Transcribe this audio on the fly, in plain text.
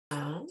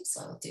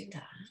so I'll do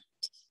that.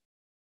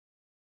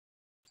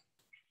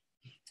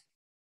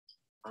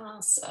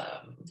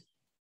 Awesome.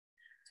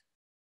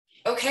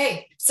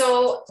 Okay,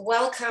 so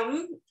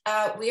welcome.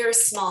 We are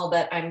small,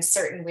 but I'm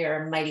certain we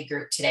are a mighty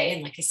group today.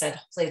 And like I said,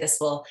 hopefully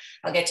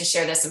I'll get to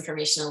share this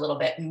information a little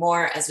bit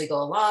more as we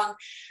go along.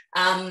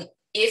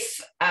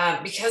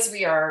 Because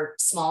we are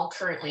small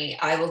currently,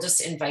 I will just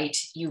invite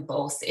you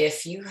both,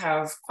 if you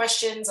have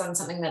questions on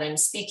something that I'm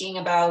speaking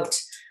about,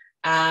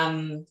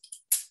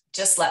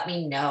 just let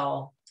me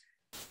know.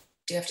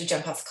 Do you have to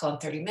jump off the call in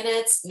 30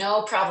 minutes?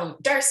 No problem.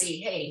 Darcy,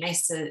 hey,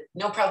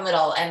 no problem at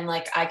all. And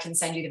like, I can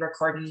send you the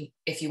recording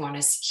if you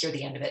want to hear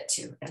the end of it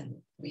too. And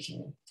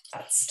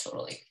that's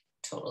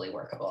totally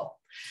workable.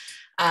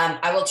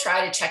 I will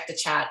try to check the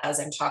chat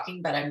as I'm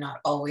talking, but I'm not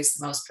always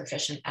the most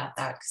proficient at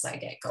that because I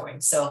get going.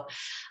 So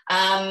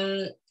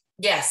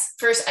yes,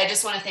 first, I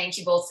just want to thank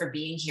you both for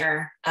being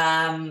here.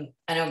 I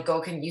know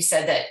Gokhan, you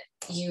said that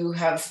you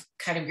have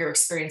kind of your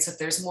experience that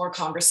there's more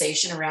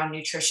conversation around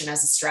nutrition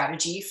as a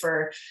strategy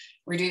for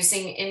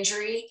reducing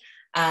injury.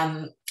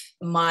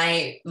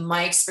 My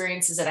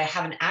experience is that I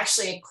haven't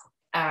actually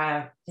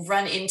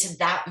run into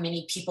that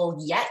many people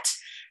yet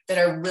that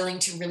are willing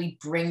to really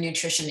bring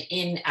nutrition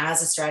in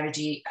as a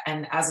strategy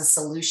and as a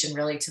solution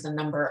really to the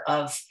number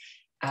of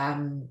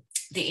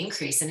the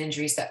increase in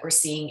injuries that we're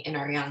seeing in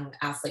our young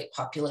athlete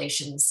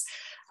populations.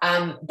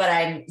 But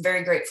I'm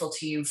very grateful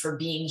to you for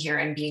being here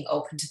and being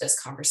open to this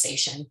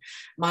conversation.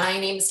 My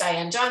name is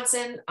Diane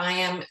Johnson. I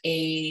am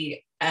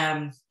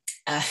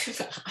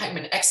I'm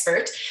an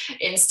expert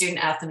in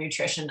student athlete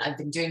nutrition. I've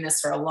been doing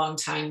this for a long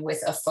time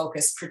with a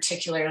focus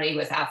particularly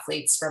with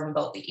athletes from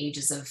about the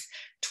ages of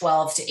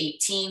 12 to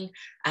 18,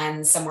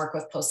 and some work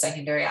with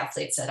post-secondary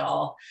athletes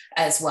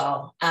as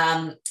well.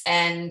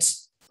 And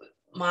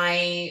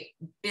my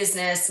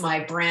business,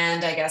 my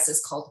brand, I guess,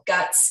 is called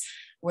Guts,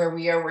 where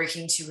we are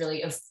working to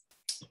really,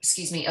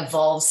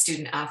 evolve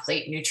student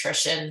athlete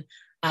nutrition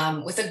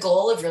with a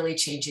goal of really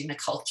changing the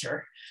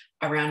culture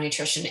around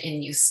nutrition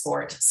in youth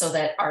sport so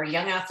that our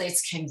young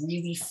athletes can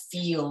really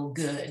feel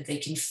good. They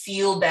can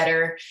feel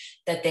better,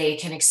 that they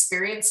can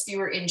experience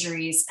fewer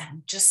injuries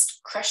and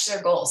just crush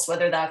their goals,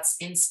 whether that's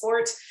in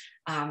sport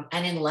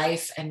and in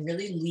life, and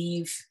really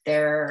leave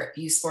their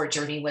youth sport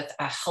journey with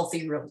a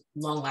healthy,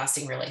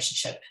 long-lasting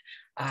relationship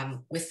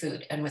with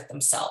food and with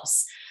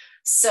themselves.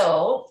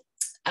 So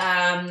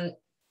I'll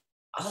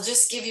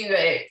just give you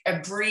a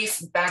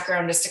brief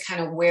background as to kind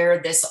of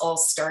where this all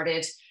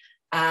started.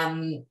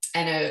 And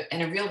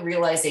a real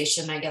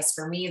realization, I guess,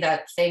 for me,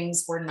 that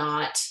things were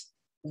not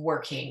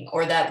working,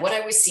 or that what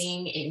I was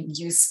seeing in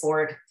youth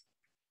sport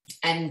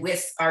and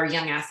with our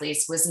young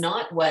athletes was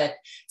not what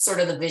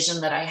sort of the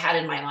vision that I had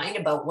in my mind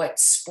about what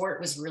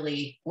sport was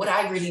really, what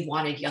I really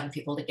wanted young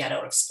people to get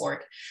out of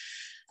sport.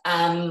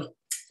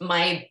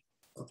 My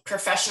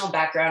professional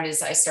background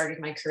is I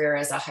started my career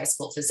as a high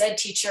school phys ed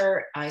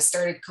teacher. I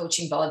started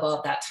coaching volleyball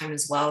at that time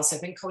as well. So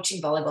I've been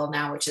coaching volleyball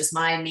now, which is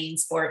my main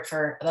sport,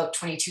 for about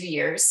 22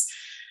 years.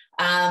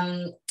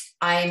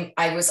 I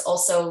was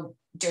also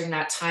during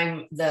that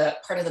time the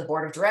part of the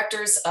board of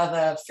directors of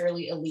a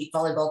fairly elite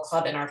volleyball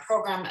club in our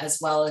program, as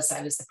well as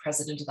I was the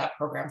president of that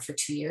program for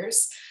 2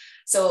 years.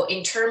 So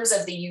in terms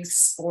of the youth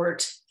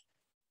sport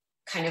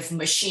kind of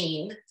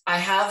machine, I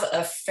have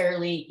a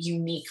fairly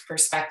unique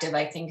perspective,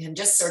 I think, and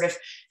just sort of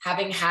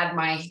having had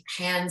my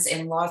hands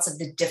in lots of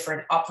the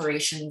different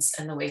operations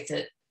and the way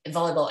that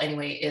volleyball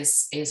anyway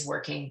is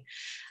working.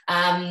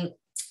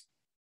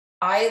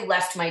 I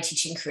left my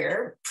teaching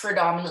career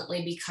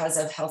predominantly because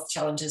of health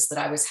challenges that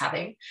I was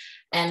having.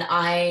 And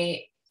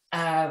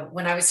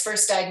when I was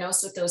first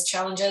diagnosed with those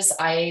challenges,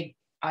 I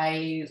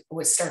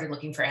started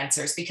looking for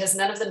answers because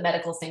none of the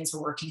medical things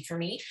were working for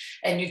me.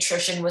 And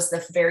nutrition was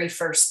the very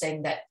first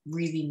thing that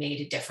really made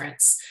a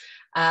difference.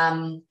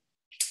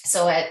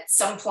 So at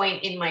some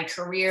point in my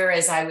career,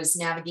 as I was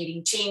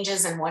navigating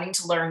changes and wanting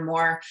to learn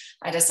more,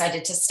 I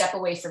decided to step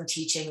away from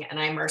teaching, and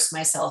I immersed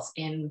myself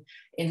in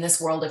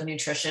this world of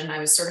nutrition. I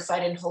was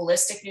certified in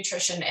holistic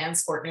nutrition and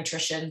sport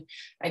nutrition.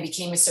 I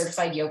became a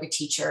certified yoga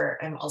teacher.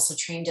 I'm also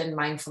trained in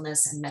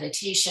mindfulness and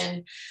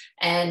meditation.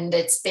 And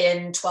it's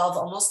been 12,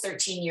 almost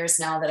 13 years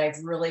now that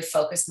I've really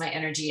focused my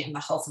energy in the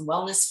health and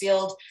wellness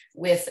field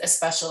with a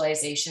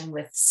specialization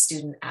with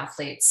student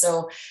athletes.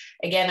 So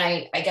again,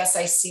 I guess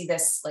I see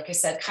this, like I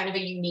said, kind of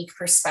a unique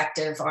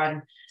perspective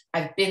on,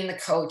 I've been the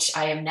coach,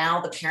 I am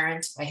now the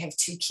parent. I have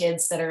 2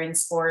 kids that are in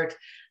sport.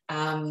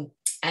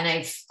 And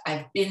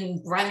I've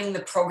been running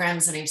the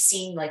programs, and I've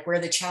seen like where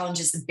the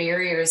challenges, the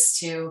barriers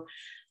to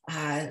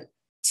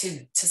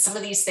some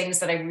of these things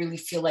that I really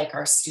feel like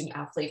our student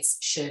athletes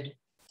should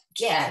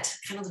get,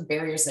 kind of the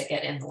barriers that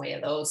get in the way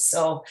of those.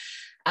 So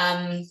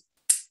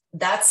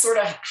that's sort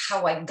of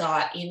how I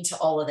got into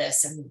all of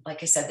this. And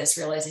like I said, this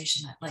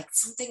realization that like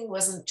something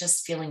wasn't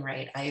just feeling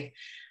right.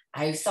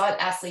 I thought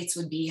athletes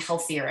would be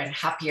healthier and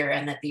happier,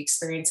 and that the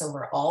experience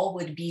overall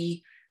would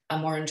be a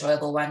more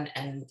enjoyable one.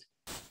 And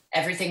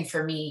everything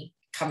for me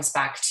comes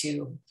back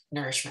to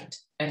nourishment,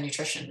 and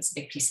nutrition is a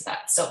big piece of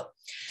that. So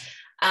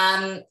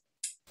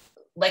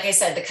like I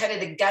said, the kind of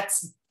the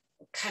guts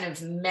kind of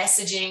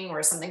messaging,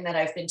 or something that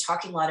I've been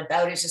talking a lot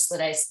about, is just that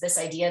this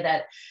idea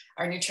that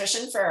our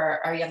nutrition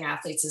for our young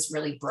athletes is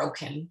really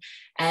broken,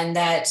 and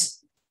that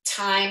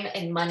time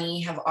and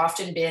money have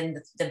often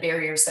been the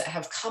barriers that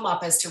have come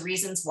up as to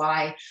reasons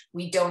why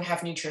we don't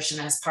have nutrition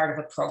as part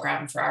of a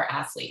program for our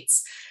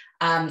athletes.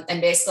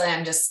 And basically,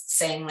 I'm just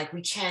saying, like,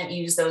 we can't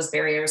use those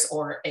barriers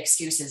or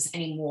excuses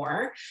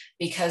anymore,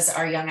 because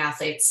our young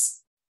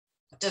athletes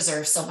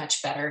deserve so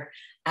much better.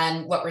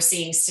 And what we're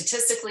seeing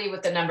statistically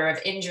with the number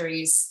of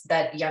injuries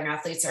that young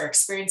athletes are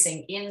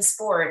experiencing in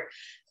sport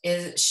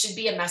should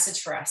be a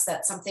message for us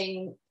that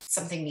something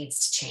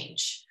needs to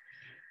change.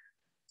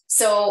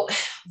 So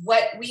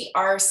what we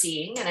are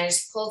seeing, and I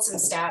just pulled some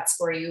stats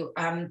for you.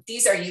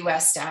 These are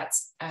US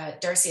stats.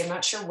 Darcy, I'm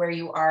not sure where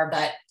you are,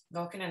 but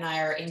Moken and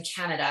I are in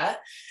Canada.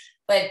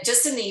 But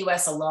just in the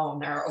US alone,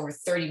 there are over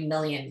 30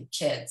 million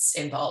kids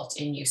involved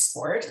in youth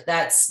sport.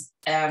 That's,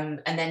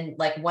 and then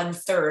like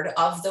 1/3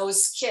 of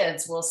those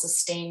kids will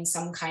sustain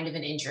some kind of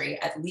an injury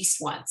at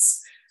least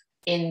once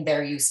in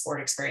their youth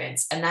sport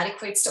experience. And that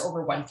equates to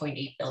over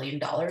 $1.8 billion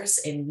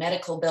in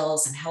medical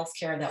bills and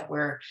healthcare that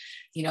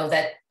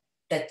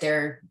that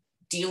they're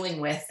dealing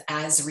with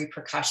as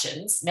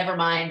repercussions, never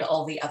mind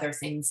all the other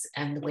things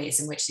and the ways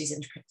in which these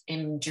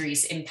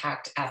injuries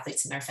impact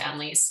athletes and their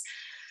families.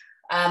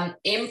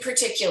 In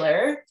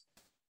particular,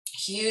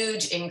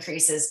 huge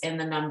increases in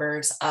the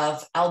numbers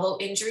of elbow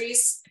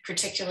injuries,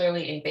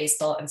 particularly in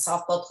baseball and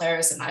softball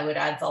players, and I would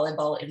add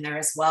volleyball in there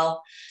as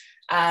well.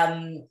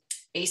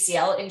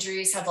 ACL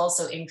injuries have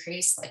also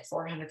increased like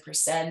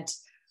 400%.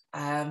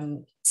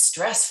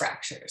 Stress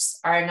fractures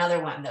are another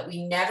one that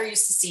we never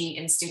used to see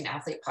in student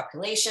athlete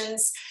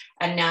populations,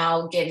 and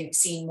now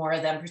seeing more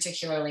of them,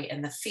 particularly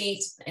in the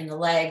feet, in the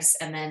legs,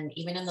 and then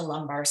even in the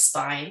lumbar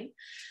spine.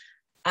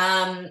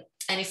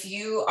 And if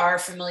you are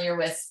familiar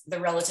with the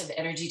relative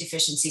energy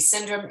deficiency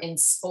syndrome in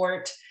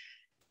sport,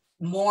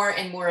 more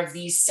and more of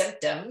these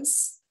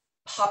symptoms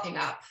popping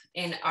up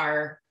in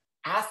our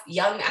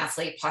young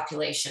athlete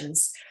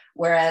populations,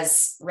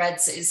 whereas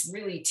REDS is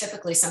really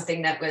typically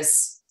something that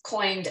was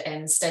coined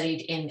and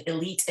studied in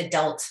elite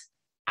adult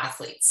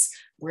athletes.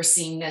 We're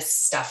seeing this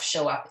stuff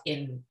show up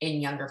in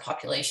younger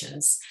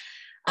populations.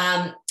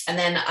 And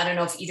then I don't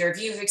know if either of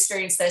you have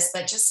experienced this,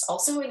 but just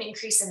also an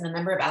increase in the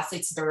number of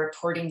athletes that are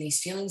reporting these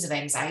feelings of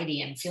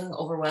anxiety and feeling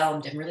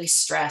overwhelmed and really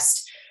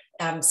stressed,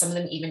 some of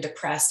them even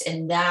depressed.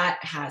 And that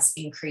has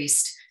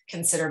increased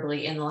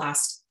considerably in the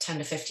last 10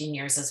 to 15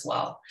 years as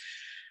well.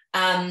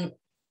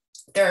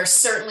 There are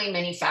certainly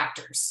many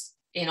factors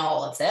in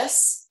all of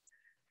this.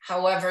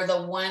 However,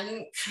 the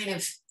one kind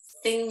of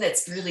thing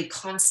that's really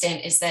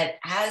constant is that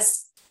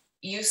as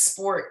youth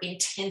sport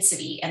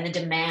intensity and the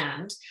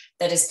demand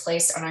that is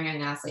placed on our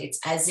young athletes,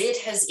 as it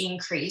has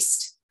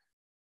increased,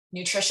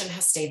 nutrition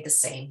has stayed the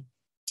same.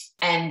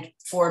 And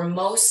for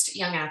most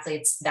young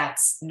athletes,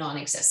 that's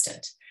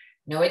non-existent.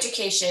 No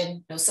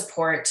education, no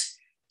support,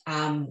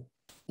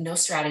 no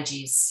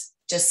strategies.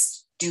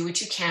 Just do what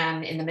you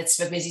can in the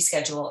midst of a busy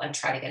schedule and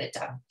try to get it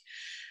done.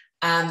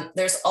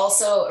 There's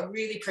also a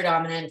really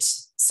predominant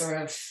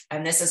sort of,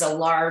 and this is a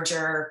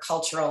larger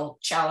cultural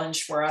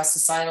challenge for us,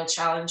 societal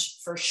challenge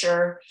for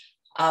sure,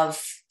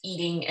 of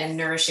eating and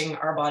nourishing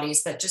our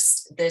bodies, but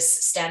just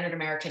this standard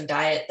American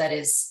diet that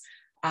is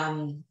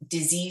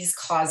disease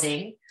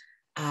causing,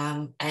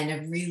 and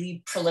a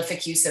really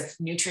prolific use of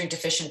nutrient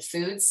deficient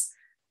foods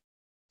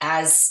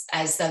as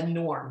the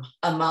norm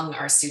among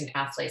our student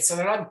athletes. So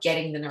they're not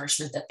getting the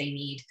nourishment that they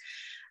need.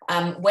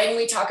 When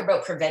we talk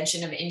about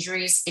prevention of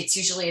injuries, it's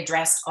usually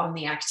addressed on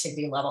the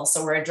activity level.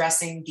 So we're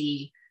addressing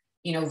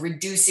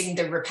reducing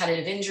the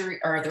repetitive injury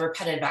or the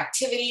repetitive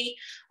activity,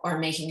 or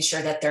making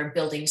sure that they're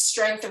building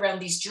strength around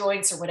these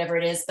joints or whatever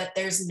it is. But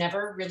there's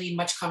never really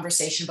much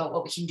conversation about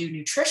what we can do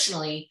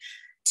nutritionally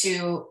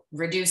to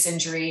reduce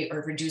injury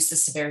or reduce the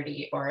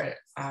severity or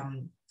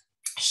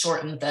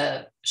shorten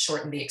the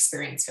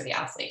experience for the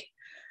athlete.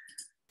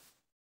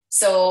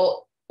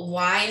 So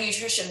why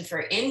nutrition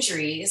for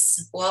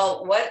injuries?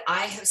 Well, what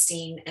I have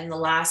seen in the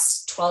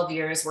last 12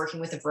 years working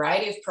with a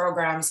variety of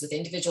programs with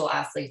individual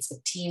athletes,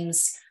 with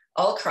teams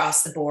all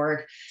across the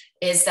board,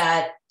 is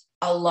that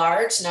a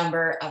large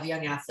number of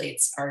young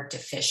athletes are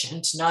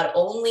deficient, not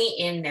only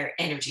in their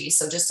energy,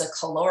 so just a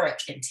caloric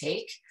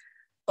intake,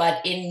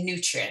 but in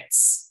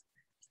nutrients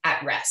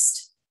at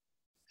rest.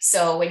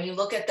 So when you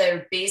look at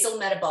their basal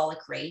metabolic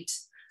rate,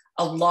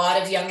 a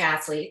lot of young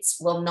athletes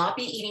will not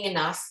be eating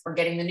enough or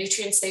getting the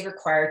nutrients they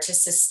require to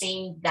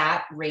sustain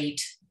that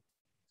rate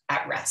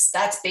at rest.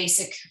 That's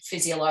basic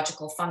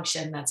physiological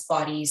function. That's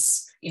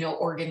bodies,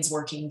 organs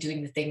working,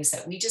 doing the things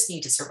that we just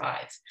need to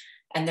survive.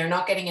 And they're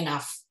not getting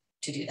enough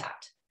to do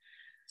that.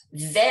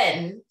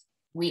 Then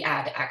we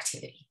add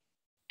activity.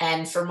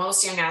 And for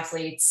most young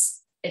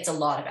athletes, it's a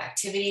lot of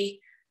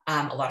activity,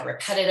 a lot of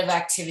repetitive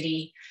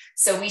activity.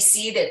 So we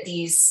see that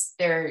these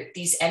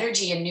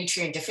energy and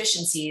nutrient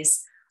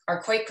deficiencies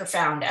are quite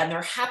profound, and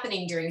they're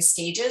happening during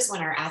stages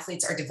when our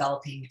athletes are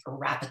developing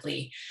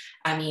rapidly.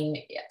 I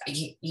mean,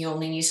 you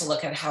only need to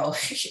look at how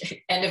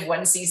end of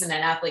one season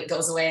an athlete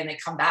goes away and they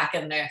come back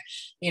and they're,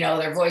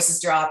 their voice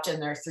is dropped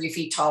and they're 3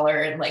 feet taller,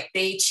 and like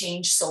they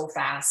change so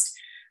fast.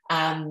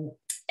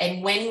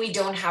 And when we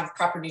don't have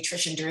proper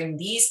nutrition during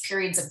these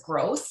periods of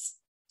growth,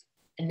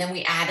 and then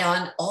we add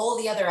on all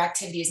the other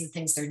activities and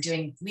things they're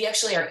doing, we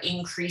actually are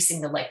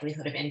increasing the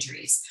likelihood of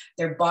injuries.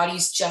 Their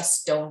bodies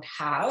just don't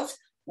have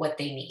what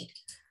they need.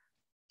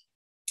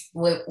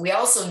 We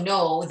also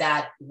know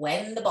that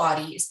when the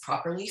body is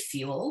properly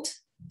fueled,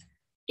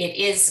 it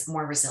is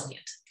more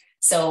resilient.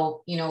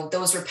 So,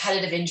 those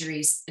repetitive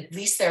injuries, at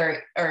least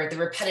the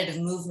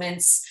repetitive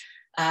movements,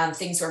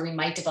 things where we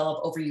might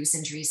develop overuse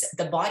injuries,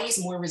 the body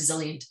is more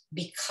resilient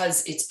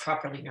because it's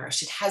properly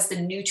nourished. It has the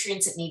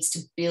nutrients it needs to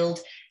build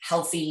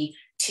healthy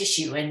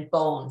tissue and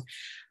bone.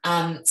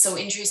 So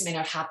injuries may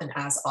not happen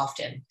as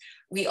often.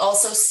 We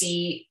also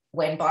see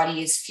when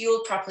body is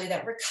fueled properly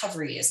that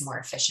recovery is more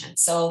efficient.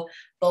 So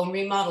bone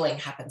remodeling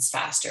happens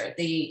faster.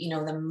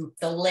 The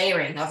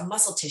layering of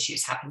muscle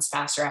tissues happens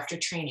faster after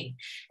training.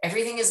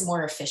 Everything is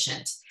more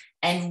efficient.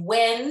 And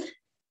when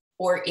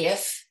or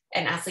if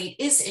an athlete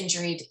is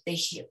injured, they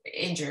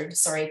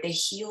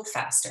heal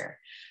faster.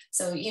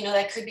 So,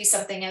 that could be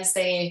something as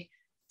they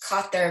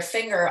caught their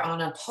finger on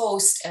a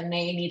post and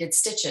they needed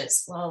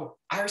stitches. Well,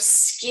 our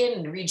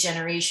skin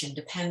regeneration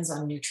depends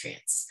on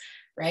nutrients,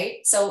 right?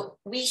 So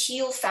we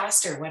heal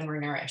faster when we're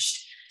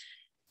nourished.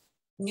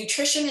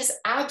 Nutrition is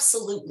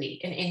absolutely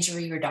an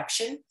injury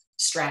reduction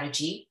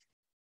strategy,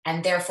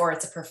 and therefore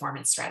it's a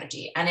performance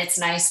strategy. And it's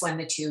nice when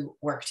the two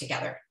work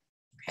together,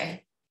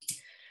 okay?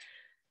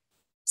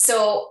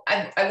 So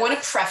I want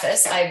to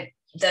preface, I'm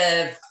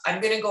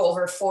going to go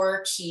over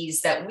 4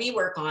 keys that we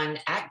work on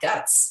at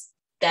Guts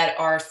that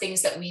are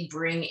things that we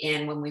bring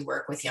in when we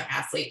work with young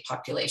athlete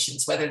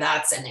populations, whether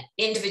that's an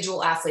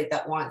individual athlete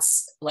that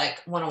wants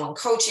like one-on-one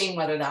coaching,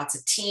 whether that's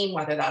a team,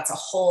 whether that's a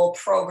whole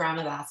program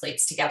of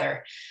athletes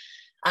together.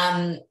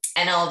 And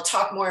I'll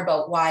talk more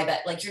about why, but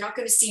like, you're not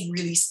going to see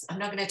I'm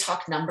not going to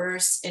talk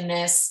numbers in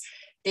this.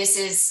 This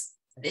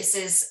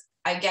is,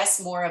 I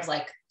guess, more of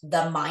like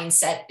the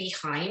mindset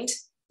behind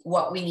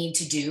what we need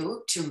to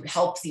do to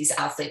help these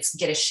athletes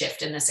get a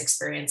shift in this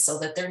experience so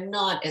that they're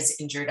not as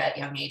injured at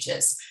young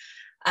ages.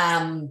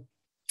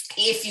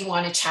 If you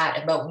want to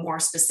chat about more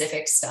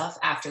specific stuff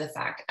after the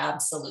fact,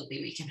 absolutely,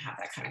 we can have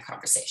that kind of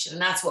conversation.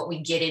 And that's what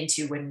we get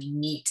into when we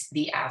meet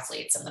the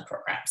athletes and the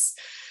programs.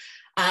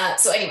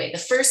 So anyway, the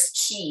first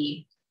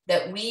key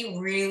that we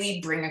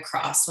really bring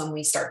across when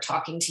we start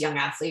talking to young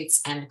athletes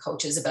and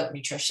coaches about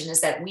nutrition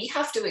is that we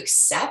have to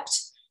accept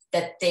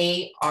that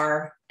they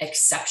are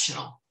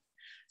exceptional.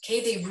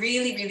 Okay, they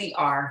really, really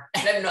are.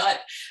 And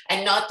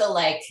not the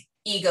like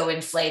ego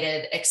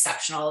inflated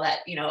exceptional that,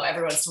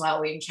 every once in a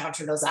while we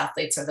encounter those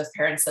athletes or the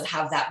parents that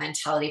have that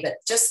mentality, but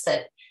just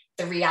that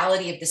the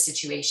reality of the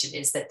situation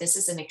is that this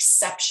is an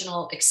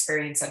exceptional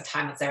experience and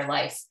time of their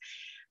life,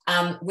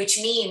 which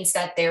means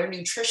that their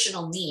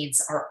nutritional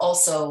needs are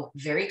also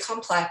very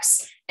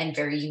complex and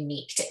very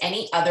unique to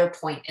any other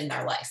point in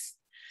their life.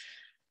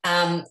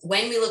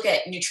 When we look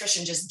at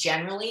nutrition just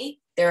generally,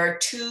 there are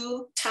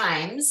 2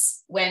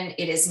 times when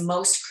it is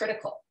most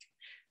critical.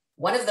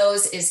 One of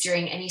those is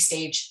during any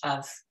stage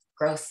of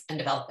growth and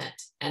development.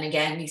 And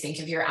again, you think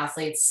of your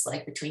athletes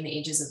like between the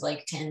ages of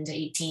like 10 to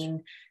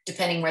 18,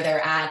 depending where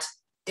they're at,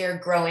 they're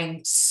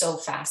growing so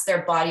fast.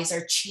 Their bodies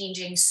are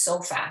changing so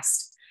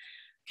fast.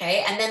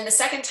 Okay. And then the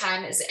second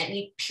time is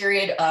any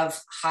period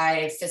of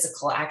high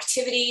physical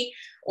activity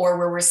or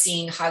where we're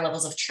seeing high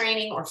levels of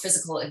training or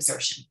physical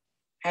exertion.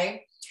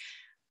 Okay.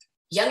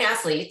 Young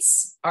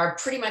athletes are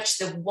pretty much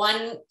the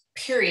one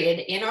period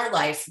in our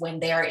life when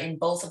they are in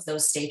both of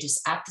those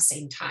stages at the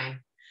same time.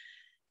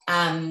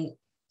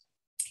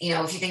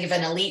 If you think of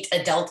an elite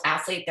adult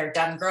athlete, they're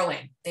done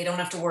growing. They don't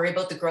have to worry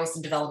about the growth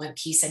and development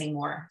piece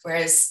anymore.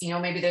 Whereas,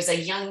 maybe there's a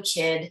young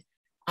kid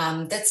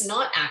that's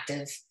not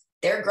active.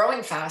 They're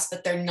growing fast,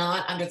 but they're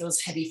not under those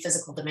heavy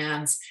physical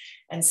demands.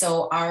 And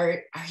so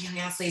our young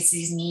athletes,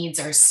 these needs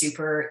are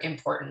super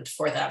important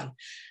for them.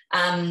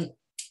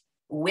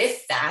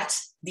 With that,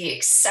 the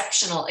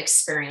exceptional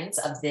experience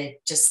of the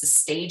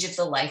stage of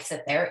the life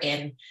that they're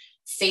in,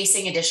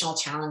 facing additional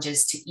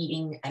challenges to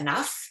eating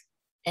enough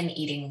and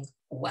eating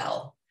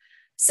well.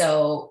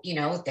 So,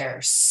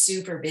 they're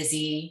super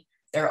busy.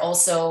 They're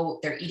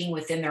eating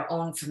within their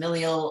own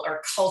familial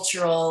or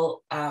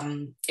cultural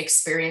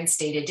experience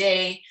day to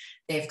day.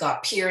 They've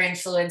got peer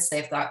influence.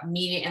 They've got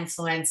media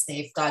influence.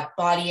 They've got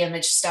body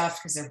image stuff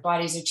because their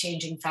bodies are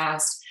changing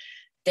fast.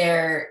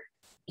 They're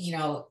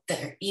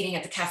eating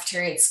at the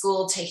cafeteria at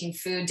school, taking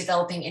food,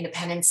 developing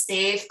independence.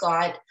 They've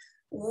got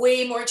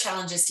way more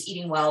challenges to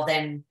eating well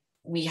than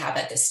we have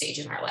at this stage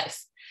in our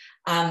life.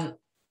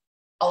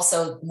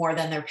 Also more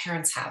than their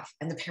parents have.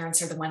 And the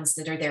parents are the ones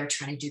that are there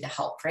trying to do the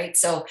help, right?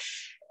 So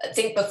I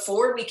think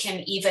before we can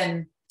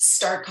even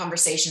start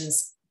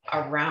conversations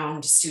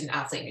around student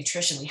athlete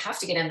nutrition, we have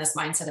to get in this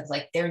mindset of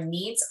like their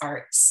needs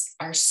are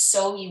are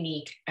so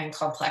unique and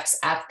complex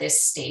at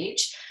this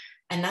stage.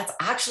 And that's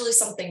actually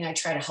something I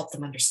try to help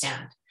them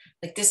understand.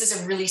 Like, this is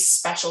a really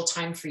special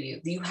time for you.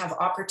 You have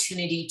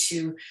opportunity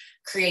to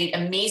create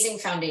amazing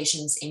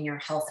foundations in your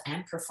health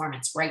and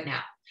performance right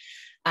now.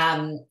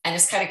 And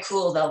it's kind of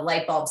cool, the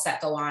light bulbs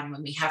that go on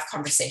when we have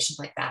conversations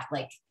like that.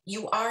 Like,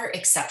 you are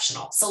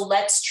exceptional. So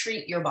let's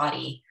treat your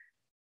body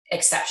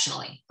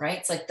exceptionally, right?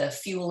 It's like the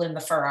fuel in the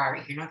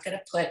Ferrari. You're not going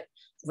to put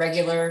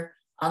regular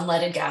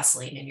unleaded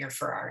gasoline in your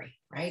Ferrari,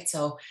 right?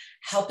 So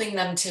helping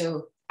them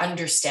to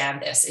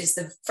understand this is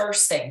the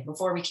first thing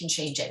before we can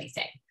change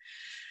anything.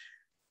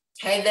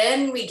 Okay,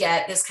 then we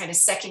get this kind of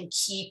second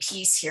key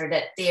piece here,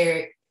 that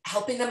they're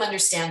helping them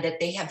understand that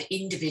they have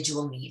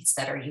individual needs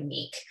that are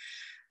unique.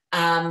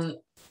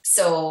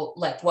 So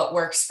like, what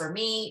works for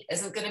me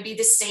isn't going to be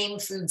the same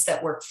foods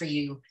that work for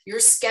you.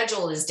 Your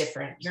schedule is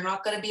different. You're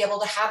not going to be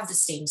able to have the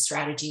same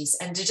strategies,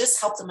 and to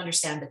just help them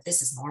understand that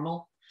this is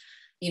normal,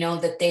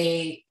 that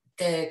the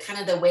kind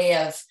of the way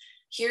of,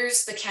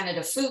 here's the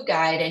Canada Food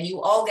Guide and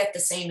you all get the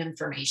same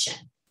information.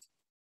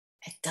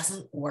 It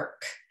doesn't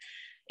work.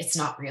 It's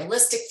not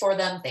realistic for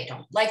them. They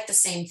don't like the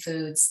same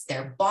foods.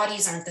 Their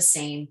bodies aren't the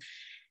same.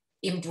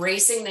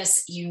 Embracing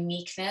this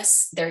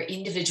uniqueness, their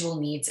individual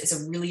needs, is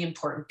a really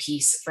important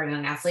piece for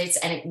young athletes,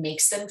 and it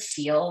makes them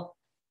feel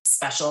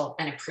special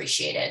and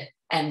appreciated.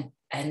 And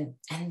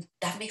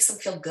that makes them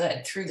feel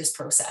good through this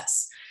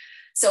process.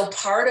 So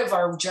part of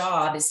our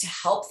job is to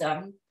help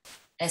them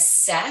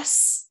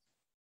assess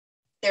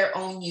their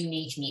own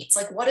unique needs.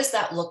 Like, what does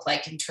that look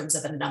like in terms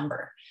of a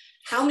number?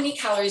 How many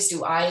calories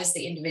do I, as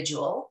the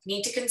individual,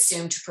 need to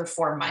consume to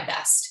perform my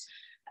best?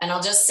 And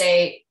I'll just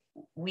say,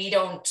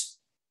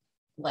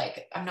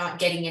 I'm not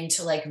getting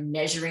into like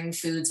measuring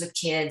foods with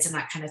kids and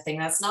that kind of thing.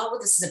 That's not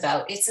what this is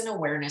about. It's an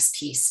awareness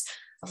piece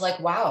of like,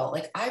 wow,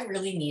 like I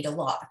really need a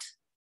lot,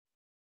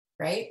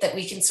 right? That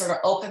we can sort of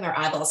open their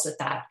eyeballs with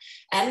that.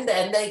 And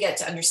then they get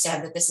to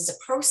understand that this is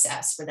a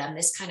process for them,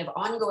 this kind of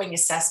ongoing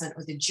assessment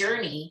with a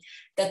journey,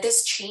 that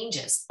this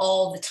changes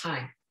all the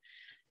time.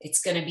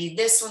 It's going to be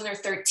this when they're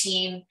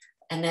 13,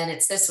 and then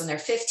it's this when they're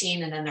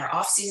 15, and then their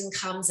off season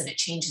comes and it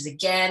changes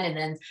again. And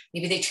then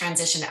maybe they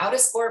transition out of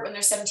sport when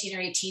they're 17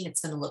 or 18.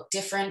 It's going to look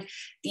different.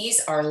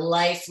 These are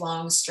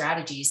lifelong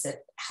strategies that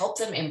help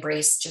them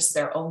embrace just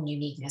their own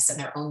uniqueness and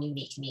their own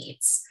unique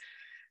needs.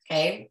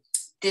 Okay.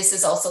 This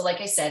is also,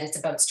 like I said, it's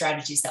about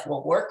strategies that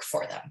will work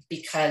for them,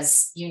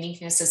 because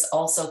uniqueness is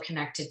also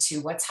connected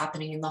to what's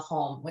happening in the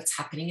home, what's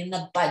happening in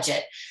the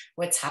budget,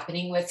 what's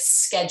happening with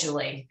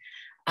scheduling.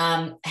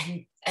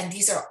 And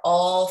these are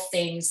all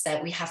things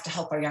that we have to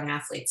help our young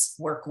athletes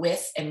work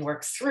with and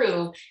work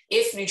through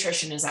if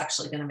nutrition is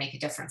actually going to make a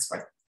difference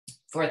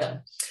for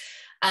them.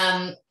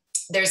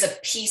 There's a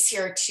piece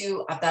here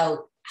too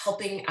about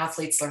helping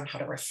athletes learn how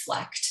to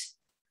reflect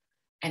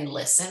and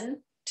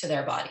listen to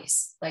their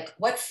bodies. Like,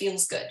 what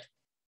feels good?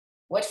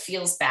 What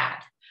feels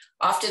bad?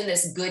 Often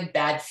this good,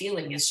 bad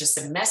feeling is just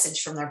a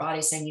message from their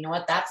body saying, you know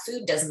what, that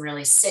food doesn't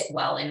really sit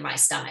well in my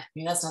stomach.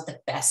 Maybe that's not the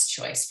best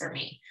choice for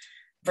me.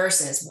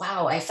 Versus,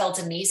 wow, I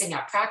felt amazing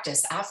at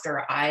practice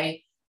after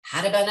I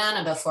had a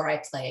banana before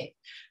I played,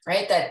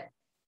 right? That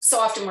so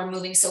often we're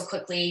moving so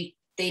quickly,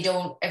 they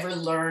don't ever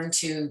learn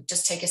to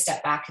just take a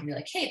step back and be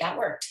like, hey, that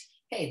worked.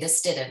 Hey,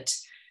 this didn't,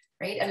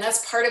 right? And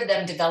that's part of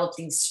them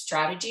developing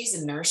strategies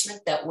and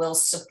nourishment that will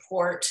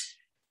support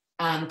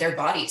their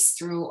bodies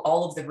through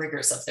all of the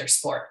rigors of their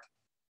sport,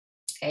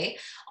 okay?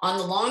 On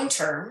the long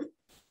term,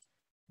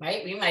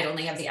 right? We might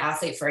only have the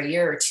athlete for a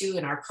year or two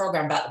in our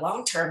program, but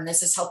long term,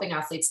 this is helping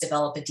athletes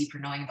develop a deeper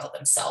knowing about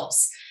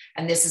themselves.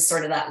 And this is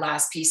sort of that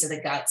last piece of the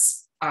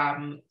GUTS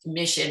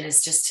mission,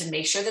 is just to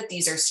make sure that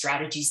these are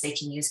strategies they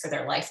can use for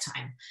their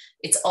lifetime.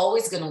 It's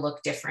always going to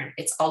look different.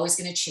 It's always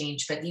going to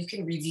change, but you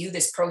can review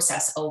this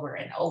process over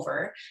and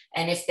over.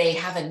 And if they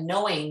have a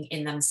knowing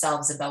in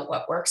themselves about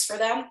what works for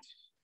them,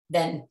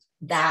 then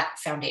that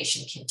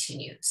foundation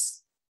continues.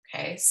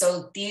 Okay.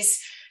 So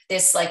this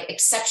like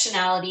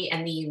exceptionality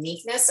and the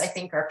uniqueness, I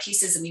think, are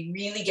pieces that we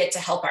really get to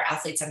help our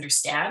athletes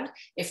understand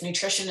if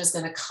nutrition is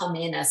going to come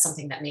in as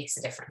something that makes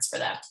a difference for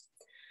them.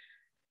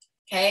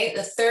 Okay,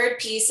 the third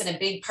piece, and a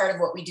big part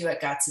of what we do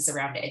at GUTS, is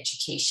around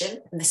education.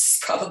 And this is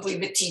probably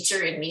the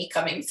teacher in me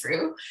coming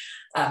through,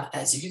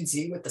 as you can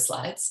see with the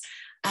slides.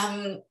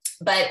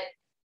 But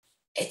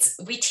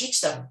we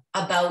teach them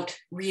about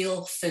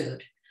real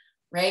food,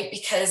 right?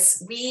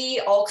 Because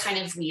we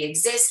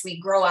exist, we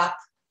grow up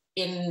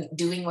in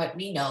doing what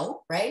we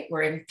know, right?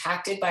 We're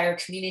impacted by our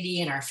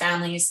community and our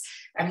families,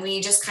 and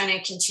we just kind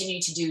of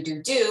continue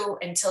to do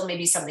until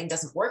maybe something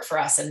doesn't work for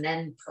us. And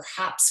then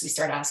perhaps we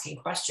start asking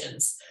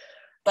questions.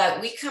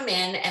 But we come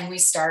in and we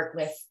start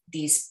with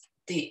the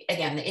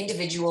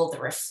individual, the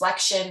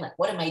reflection, like,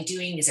 what am I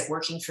doing? Is it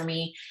working for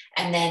me?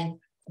 And then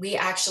we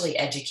actually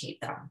educate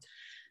them.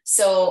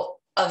 So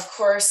of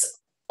course,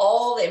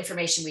 all the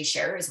information we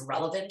share is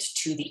relevant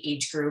to the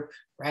age group,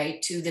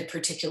 right? To the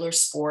particular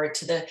sport,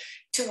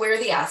 to where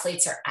the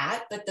athletes are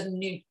at. But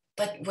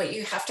what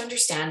you have to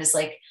understand is,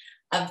 like,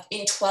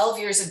 in 12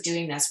 years of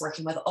doing this,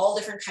 working with all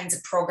different kinds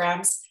of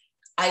programs,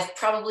 I've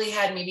probably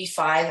had maybe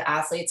 5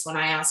 athletes when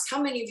I ask,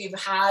 how many of you have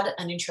had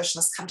a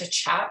nutritionist come to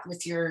chat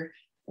with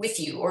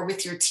you or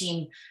with your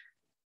team?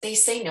 They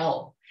say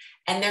no.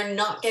 And they're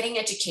not getting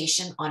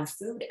education on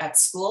food at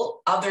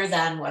school other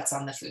than what's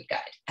on the food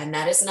guide. And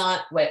that is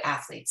not what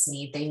athletes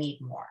need. They need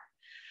more.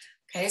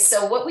 Okay,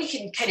 so what we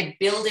can kind of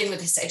build in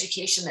with this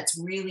education that's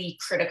really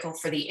critical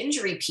for the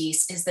injury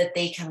piece is that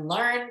they can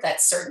learn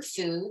that certain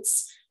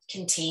foods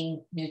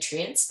contain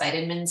nutrients,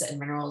 vitamins, and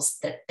minerals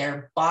that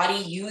their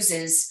body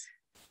uses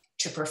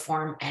to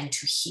perform and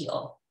to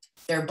heal.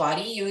 Their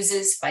body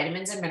uses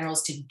vitamins and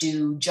minerals to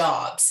do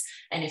jobs.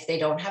 And if they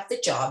don't have the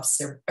jobs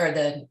or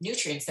the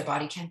nutrients, their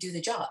body can't do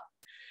the job.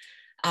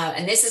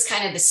 And this is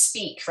kind of the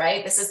speak,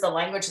 right? This is the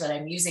language that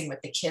I'm using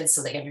with the kids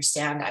so they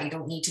understand I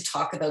don't need to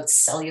talk about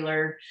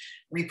cellular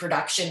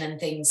reproduction and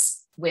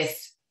things with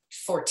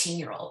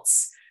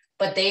 14-year-olds,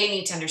 but they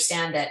need to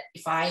understand that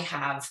if I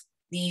have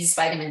these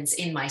vitamins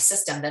in my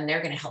system, then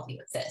they're going to help me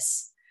with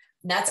this.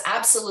 And that's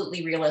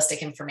absolutely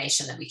realistic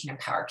information that we can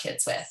empower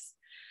kids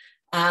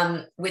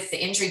with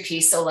the injury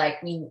piece. So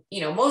like,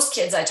 most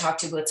kids I talk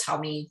to will tell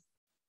me,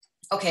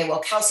 okay, well,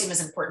 calcium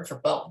is important for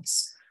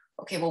bones.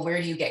 Okay, well,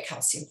 where do you get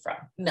calcium from?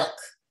 Milk.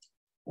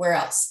 Where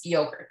else?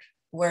 Yogurt.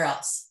 Where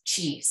else?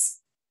 Cheese.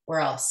 Where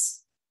else?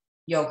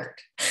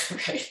 Yogurt,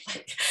 right?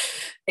 Like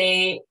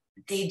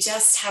they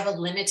just have a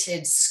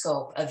limited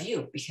scope of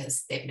view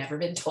because they've never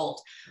been told,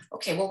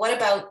 okay, well, what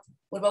about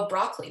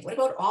broccoli? What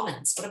about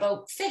almonds? What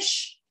about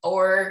fish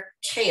or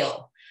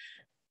kale?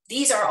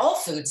 These are all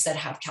foods that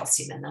have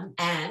calcium in them,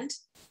 and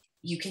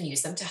you can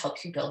use them to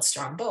help you build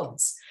strong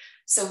bones.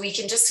 So we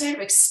can just kind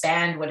of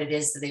expand what it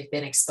is that they've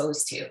been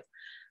exposed to.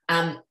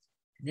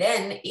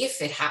 Then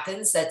if it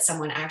happens that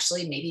someone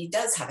actually maybe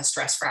does have a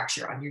stress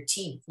fracture on your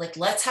team, like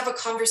let's have a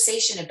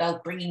conversation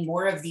about bringing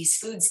more of these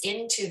foods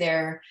into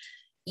their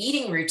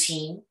eating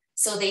routine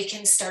so they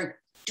can start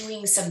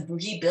doing some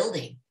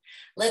rebuilding.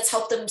 Let's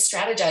help them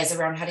strategize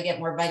around how to get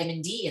more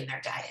vitamin D in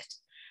their diet,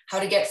 how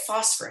to get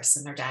phosphorus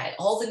in their diet,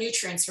 all the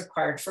nutrients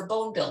required for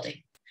bone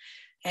building.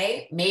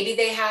 Okay, maybe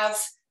they have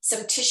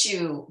some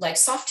tissue, like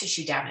soft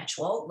tissue damage.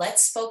 Well,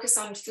 let's focus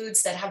on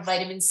foods that have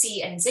vitamin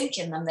C and zinc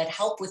in them that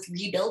help with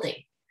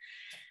rebuilding.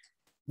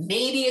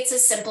 Maybe it's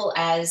as simple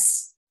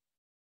as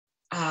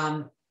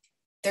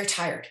they're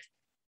tired.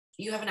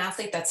 You have an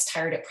athlete that's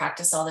tired at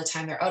practice all the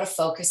time. They're out of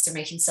focus. They're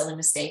making silly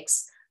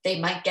mistakes. They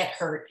might get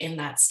hurt in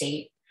that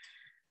state.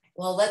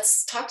 Well,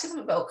 let's talk to them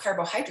about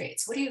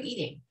carbohydrates. What are you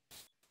eating?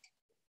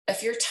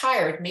 If you're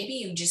tired, maybe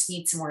you just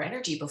need some more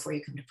energy before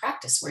you come to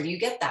practice. Where do you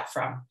get that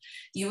from?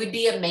 You would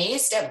be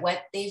amazed at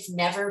what they've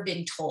never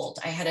been told.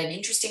 I had an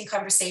interesting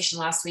conversation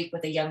last week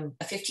with a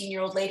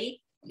 15-year-old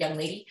young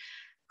lady,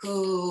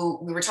 who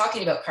we were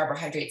talking about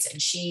carbohydrates, and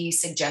she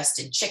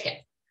suggested chicken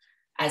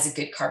as a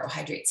good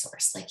carbohydrate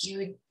source. Like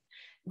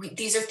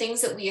these are things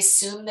that we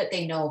assume that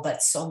they know,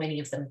 but so many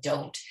of them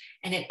don't.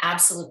 And it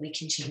absolutely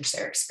can change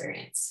their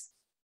experience.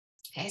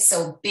 Okay,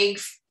 so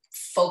big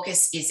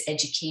focus is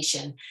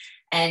education.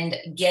 And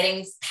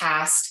getting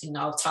past, and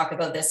I'll talk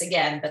about this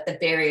again, but the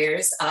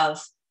barriers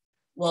of,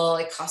 well,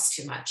 it costs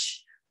too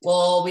much.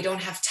 Well, we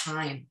don't have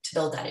time to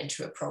build that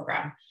into a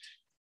program.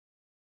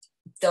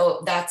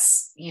 Though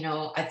that's,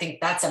 I think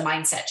that's a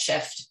mindset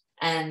shift.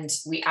 And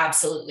we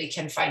absolutely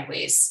can find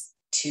ways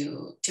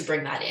to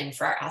bring that in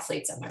for our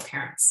athletes and their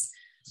parents.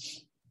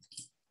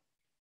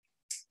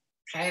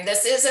 Okay,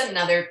 this is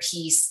another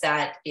piece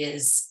that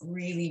is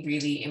really,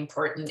 really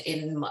important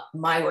in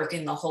my work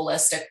in the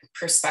holistic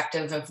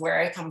perspective of where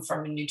I come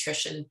from in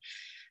nutrition,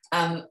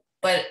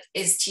 but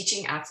is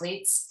teaching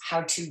athletes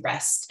how to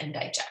rest and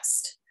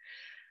digest.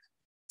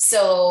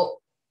 So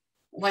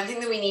one thing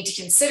that we need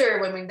to consider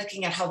when we're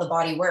looking at how the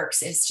body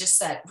works is just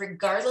that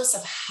regardless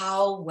of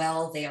how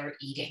well they are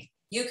eating,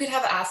 you could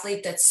have an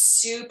athlete that's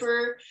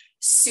super,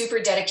 super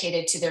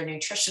dedicated to their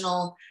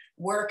nutritional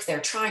work. They're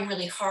trying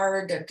really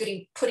hard. They're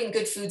putting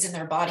good foods in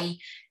their body.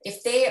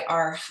 If they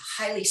are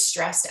highly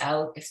stressed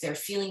out, if they're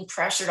feeling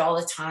pressured all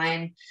the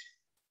time,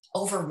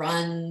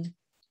 overrun,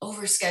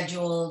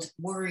 overscheduled,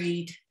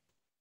 worried,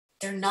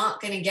 they're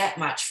not going to get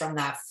much from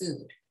that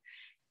food.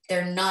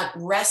 They're not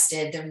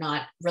rested. They're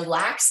not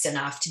relaxed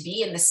enough to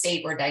be in the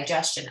state where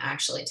digestion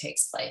actually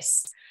takes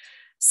place.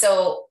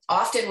 So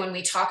often when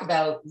we talk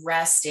about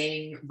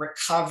resting,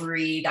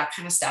 recovery, that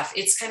kind of stuff,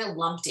 it's kind of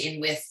lumped in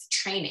with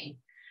training,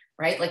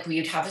 right? Like we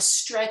would have a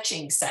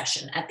stretching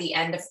session at the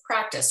end of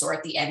practice or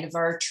at the end of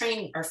our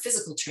training, our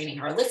physical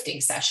training, our lifting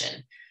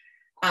session.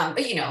 But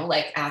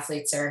like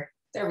athletes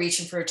they're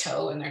reaching for a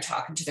toe and they're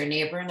talking to their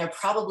neighbor and they're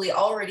probably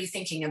already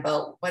thinking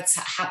about what's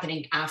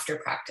happening after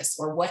practice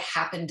or what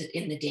happened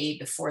in the day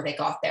before they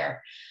got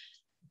there.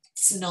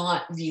 It's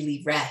not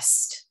really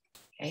rest.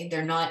 Okay,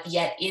 they're not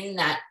yet in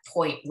that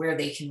point where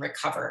they can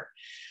recover.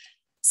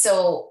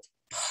 So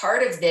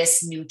part of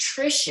this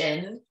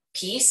nutrition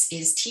piece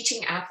is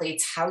teaching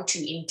athletes how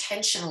to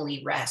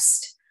intentionally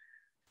rest,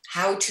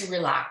 how to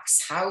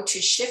relax, how to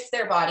shift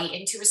their body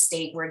into a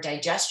state where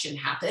digestion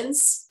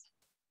happens.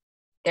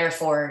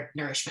 Therefore,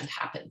 nourishment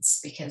happens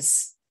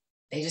because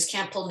they just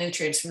can't pull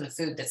nutrients from the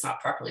food that's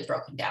not properly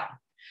broken down.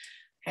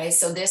 Okay,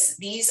 so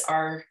these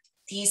are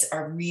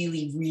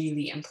really,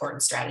 really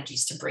important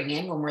strategies to bring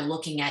in when we're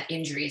looking at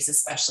injuries,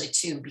 especially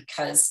too,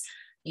 because,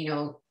 you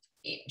know,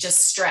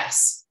 just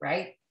stress,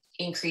 right?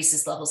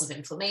 Increases levels of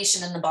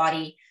inflammation in the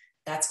body.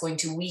 That's going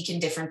to weaken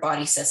different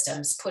body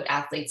systems, put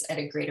athletes at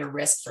a greater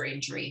risk for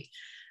injury.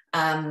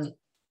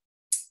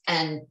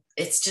 And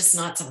it's just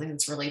not something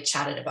that's really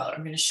chatted about.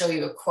 I'm going to show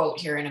you a quote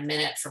here in a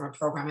minute from a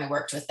program I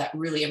worked with that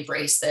really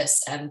embraced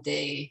this and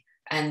the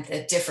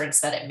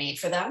difference that it made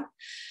for them.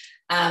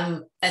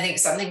 I think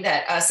something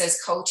that us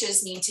as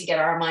coaches need to get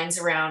our minds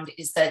around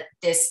is that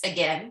this,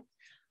 again,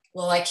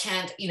 well, I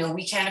can't, you know,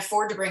 we can't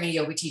afford to bring a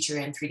yoga teacher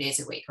in 3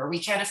 days a week, or we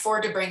can't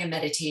afford to bring a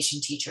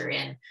meditation teacher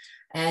in,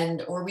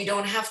 or we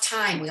don't have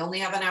time. We only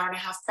have an hour and a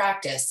half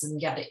practice,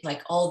 and yet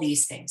like all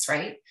these things,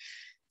 right?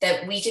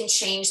 That we can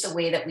change the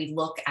way that we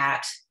look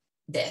at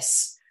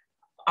this.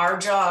 Our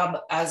job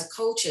as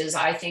coaches,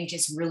 I think,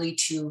 is really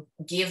to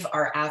give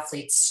our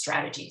athletes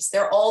strategies.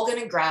 They're all going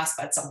to grasp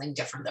at something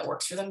different that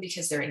works for them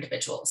because they're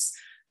individuals.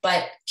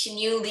 But can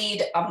you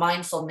lead a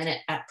mindful minute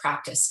at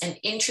practice and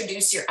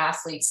introduce your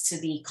athletes to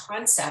the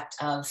concept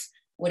of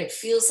what it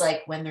feels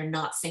like when they're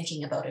not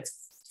thinking about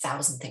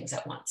 1,000 things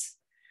at once?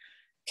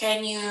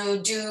 Can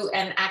you do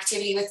an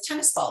activity with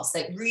tennis balls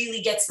that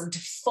really gets them to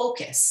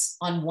focus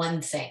on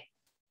one thing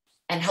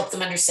and help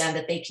them understand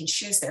that they can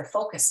choose their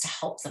focus to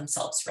help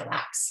themselves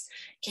relax?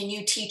 Can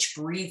you teach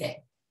breathing?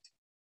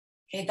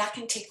 Okay, that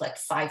can take like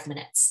 5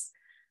 minutes.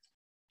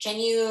 Can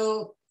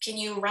you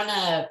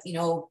run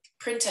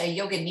print a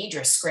yoga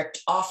nidra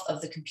script off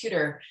of the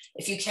computer?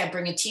 If you can't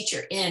bring a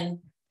teacher in,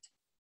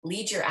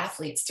 lead your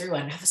athletes through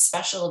and have a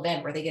special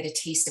event where they get a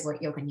taste of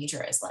what yoga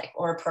nidra is like,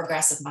 or a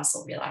progressive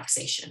muscle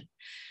relaxation.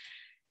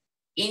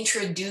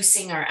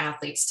 Introducing our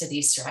athletes to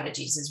these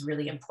strategies is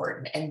really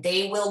important, and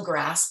they will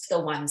grasp the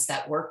ones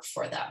that work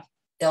for them.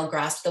 They'll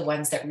grasp the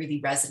ones that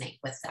really resonate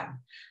with them.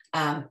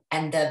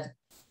 And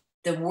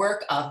the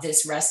work of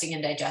this resting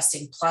and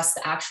digesting plus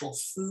the actual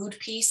food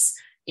piece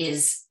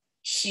is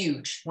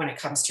huge when it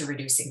comes to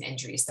reducing the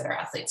injuries that our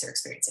athletes are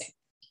experiencing.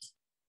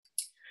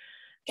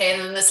 Okay,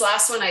 and then this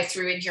last one I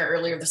threw in here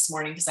earlier this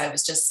morning because I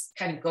was just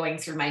kind of going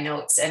through my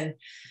notes, and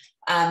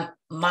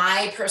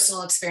my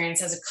personal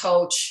experience as a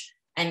coach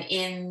and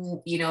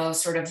in,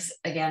 sort of,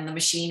 again, the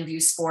machine of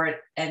youth sport,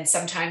 and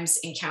sometimes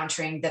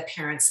encountering the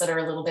parents that are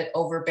a little bit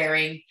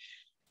overbearing,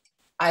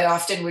 I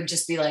often would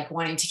just be like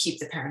wanting to keep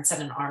the parents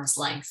at an arm's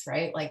length,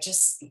 right? Like,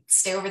 just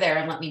stay over there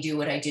and let me do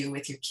what I do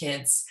with your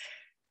kids.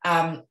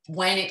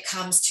 When it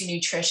comes to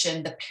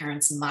nutrition, the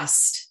parents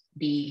must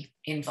be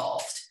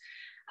involved.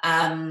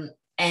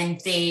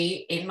 And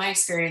they, in my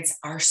experience,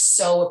 are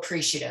so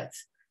appreciative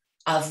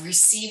of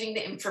receiving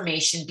the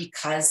information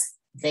because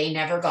they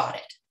never got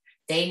it.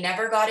 They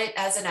never got it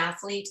as an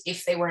athlete.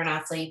 If they were an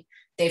athlete,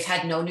 they've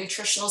had no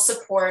nutritional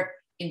support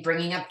in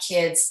bringing up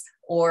kids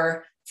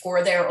or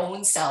for their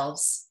own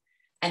selves,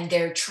 and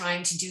they're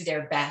trying to do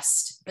their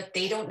best, but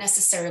they don't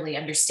necessarily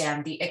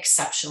understand the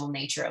exceptional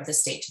nature of the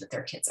stage that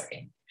their kids are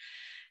in.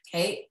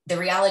 Okay. The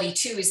reality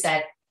too is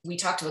that we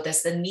talked about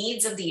this, the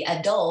needs of the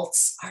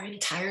adults are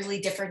entirely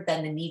different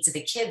than the needs of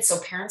the kids. So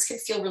parents can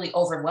feel really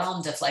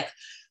overwhelmed of like,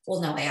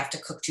 well, no, I have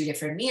to cook 2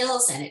 different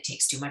meals and it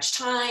takes too much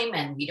time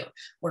and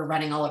we're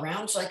running all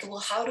around. So like, well,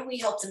 how do we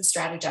help them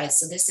strategize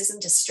so this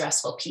isn't a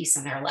stressful piece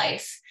in their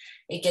life?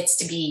 It gets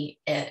to be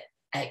a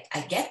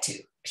get to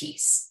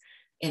piece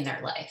in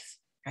their life,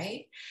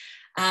 right?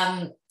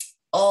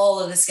 All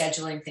of the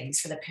scheduling things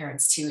for the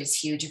parents too is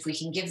huge. If we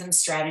can give them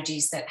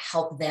strategies that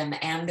help them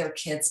and their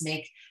kids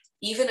make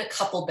even a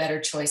couple better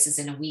choices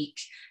in a week,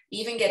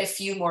 even get a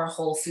few more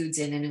whole foods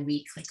in a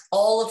week, like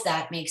all of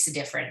that makes a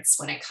difference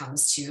when it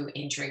comes to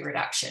injury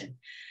reduction.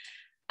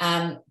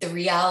 The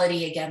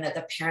reality, again, that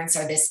the parents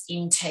are this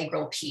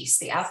integral piece.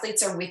 The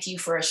athletes are with you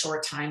for a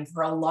short time.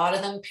 For a lot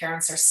of them,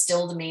 parents are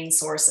still the main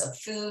source of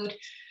food.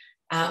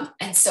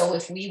 And so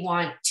if we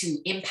want to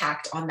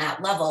impact on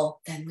that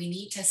level, then we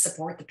need to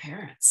support the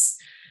parents.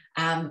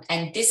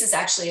 And this is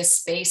actually a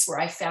space where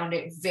I found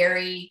it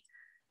very,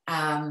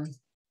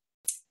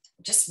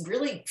 just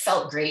really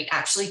felt great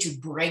actually to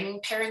bring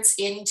parents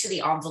into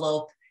the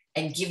envelope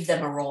and give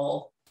them a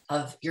role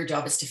of your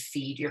job is to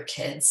feed your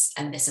kids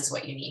and this is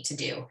what you need to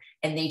do.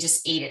 And they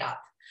just ate it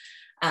up.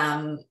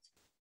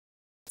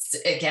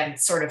 Again,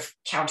 sort of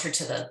counter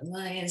to the,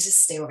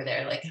 just stay over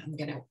there. Like,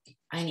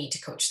 I need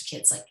to coach the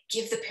kids, like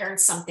give the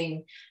parents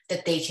something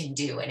that they can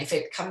do. And if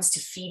it comes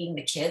to feeding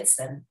the kids,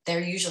 then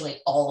they're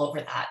usually all over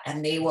that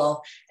and they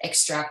will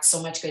extract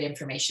so much good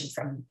information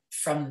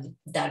from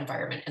that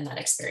environment and that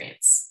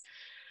experience.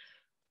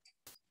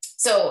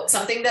 So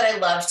something that I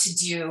love to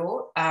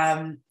do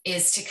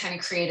is to kind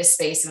of create a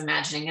space of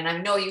imagining. And I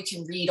know you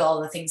can read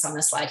all the things on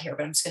the slide here,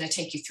 but I'm just going to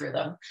take you through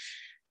them.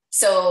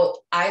 So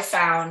I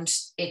found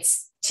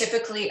it's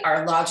typically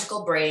our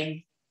logical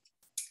brain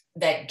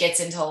that gets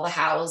into all the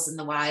hows and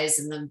the whys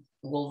and the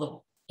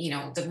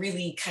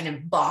really kind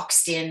of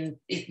boxed in,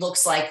 it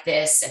looks like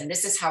this, and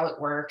this is how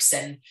it works.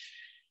 And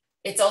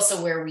it's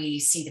also where we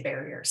see the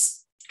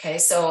barriers. Okay,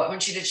 so I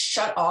want you to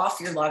shut off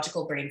your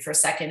logical brain for a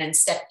second and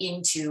step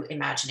into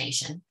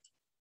imagination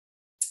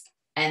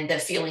and the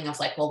feeling of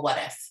like, well, what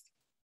if?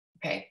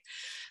 Okay,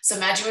 so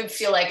imagine what you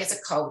feel like as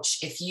a coach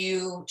if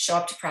you show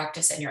up to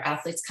practice and your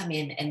athletes come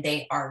in and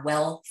they are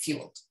well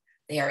fueled.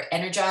 They are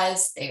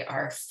energized, they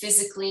are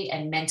physically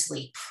and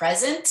mentally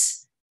present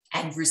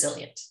and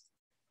resilient.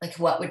 Like,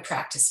 what would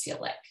practice feel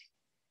like?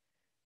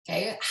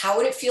 Okay, how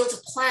would it feel to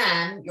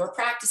plan your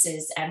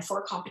practices and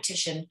for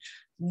competition,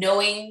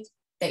 knowing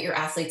that your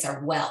athletes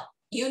are well?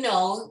 You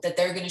know that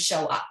they're going to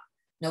show up.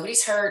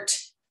 Nobody's hurt,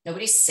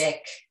 nobody's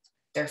sick,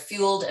 they're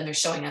fueled and they're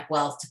showing up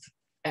well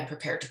and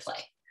prepared to play.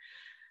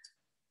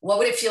 What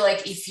would it feel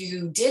like if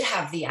you did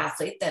have the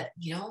athlete that,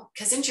 you know,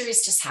 because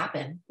injuries just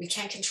happen, we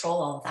can't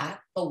control all of that.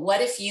 But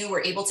what if you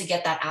were able to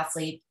get that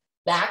athlete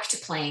back to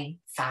playing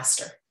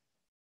faster?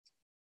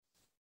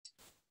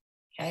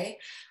 Okay,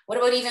 what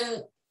about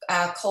even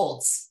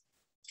colds,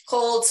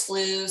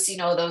 flus, you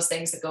know, those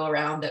things that go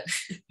around that,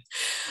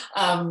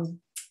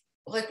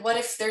 like, what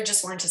if there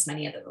just weren't as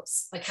many of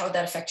those? Like, how would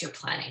that affect your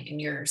planning and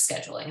your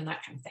scheduling and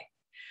that kind of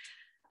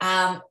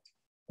thing?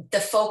 The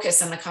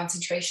focus and the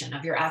concentration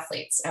of your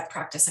athletes at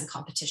practice and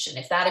competition,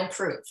 if that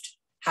improved,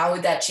 how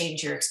would that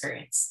change your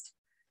experience?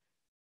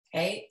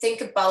 Okay,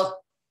 think about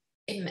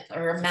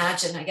or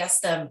imagine, I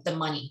guess, the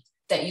money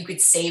that you could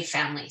save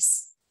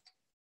families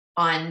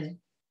on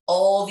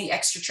all the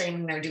extra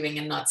training they're doing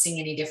and not seeing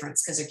any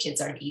difference because their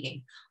kids aren't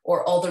eating,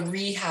 or all the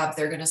rehab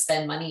they're going to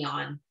spend money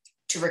on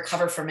to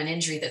recover from an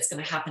injury that's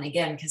going to happen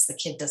again because the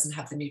kid doesn't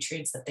have the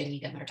nutrients that they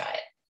need in their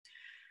diet.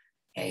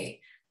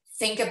 Okay,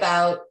 think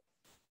about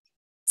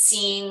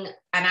seeing an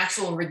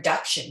actual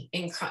reduction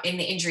in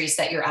the injuries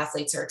that your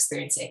athletes are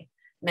experiencing.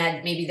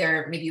 Maybe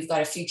you've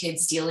got a few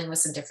kids dealing with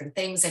some different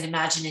things, and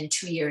imagine in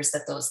 2 years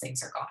that those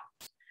things are gone.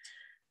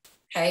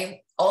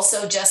 Okay,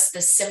 also just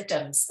the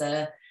symptoms,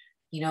 the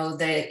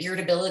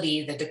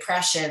irritability, the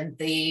depression,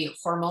 the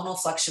hormonal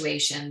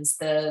fluctuations,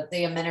 the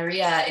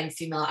amenorrhea in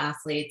female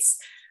athletes,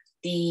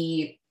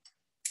 the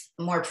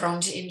more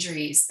prone to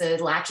injuries, the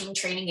lacking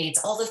training aids,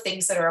 all the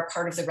things that are a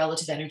part of the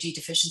relative energy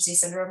deficiency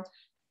syndrome,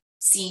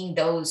 seeing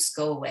those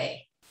go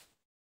away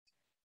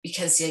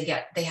because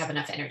they have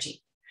enough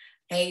energy.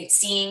 Okay,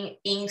 seeing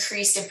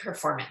increased in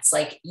performance,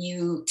 like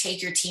you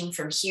take your team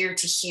from here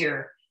to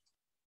here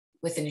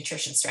with a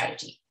nutrition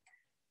strategy.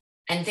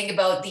 And think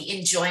about the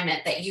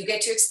enjoyment that you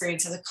get to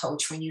experience as a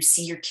coach when you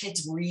see your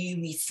kids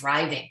really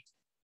thriving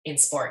in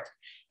sport.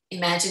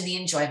 Imagine the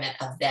enjoyment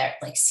of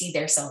see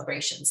their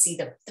celebration, see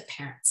the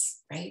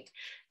parents, right?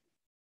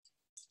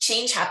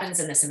 Change happens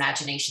in this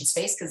imagination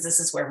space because this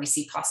is where we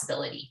see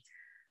possibility.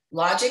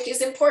 Logic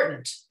is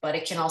important, but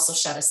it can also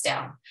shut us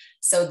down.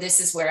 So this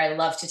is where I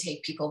love to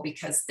take people,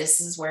 because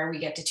this is where we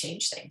get to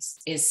change things,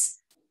 is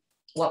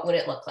what would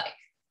it look like?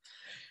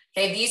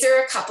 Okay, these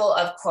are a couple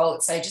of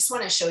quotes I just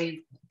want to show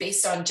you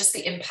based on just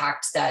the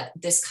impact that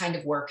this kind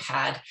of work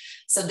had.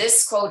 So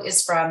this quote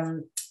is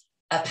from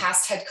a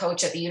past head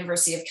coach at the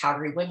University of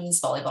Calgary women's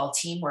volleyball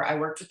team, where I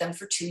worked with them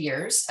for 2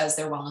 years as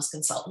their wellness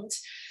consultant.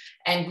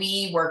 And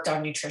we worked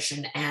on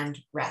nutrition and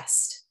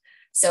rest.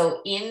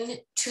 So in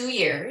 2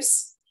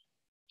 years,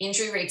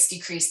 injury rates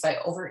decreased by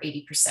over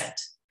 80%.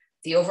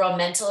 The overall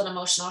mental and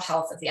emotional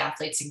health of the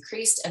athletes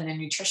increased, and their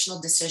nutritional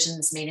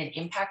decisions made an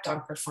impact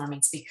on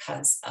performance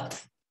because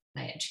of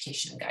my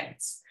education and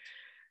guidance.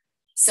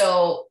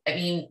 So, I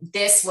mean,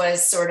 this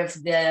was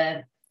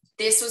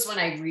when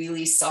I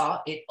really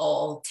saw it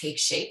all take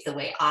shape the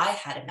way I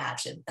had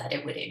imagined that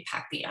it would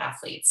impact the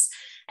athletes.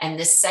 And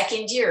the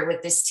second year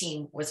with this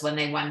team was when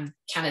they won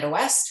Canada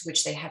West,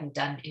 which they hadn't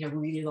done in a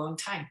really long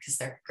time because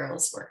their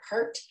girls were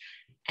hurt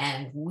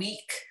and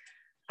weak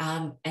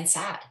and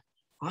sad,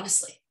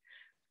 honestly.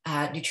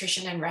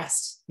 Nutrition and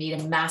rest made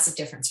a massive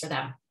difference for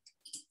them.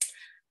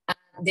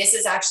 This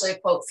is actually a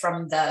quote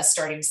from the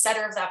starting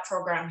setter of that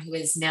program, who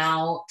is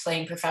now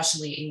playing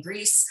professionally in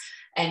Greece.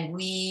 And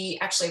we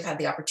actually have had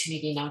the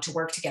opportunity now to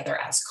work together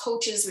as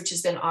coaches, which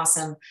has been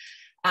awesome.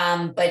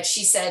 But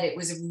she said it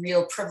was a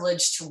real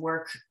privilege to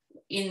work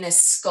in this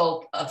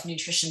scope of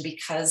nutrition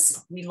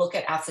because we look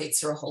at athletes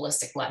through a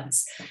holistic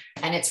lens.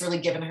 And it's really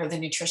given her the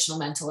nutritional,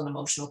 mental, and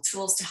emotional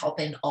tools to help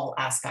in all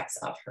aspects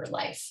of her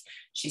life.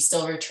 She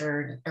still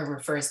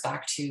refers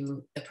back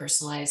to the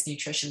personalized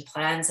nutrition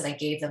plans that I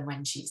gave them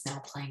when she's now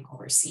playing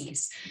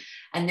overseas.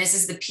 And this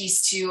is the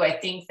piece too, I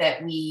think,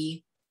 that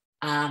we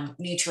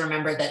need to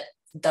remember, that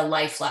the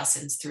life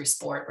lessons through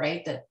sport,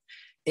 right? That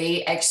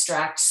they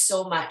extract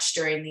so much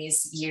during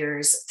these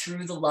years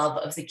through the love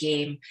of the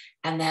game,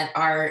 and that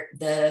are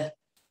the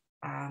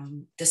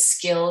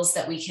skills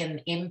that we can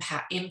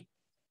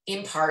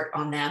impart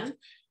on them,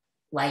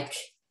 like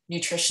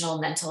nutritional,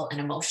 mental, and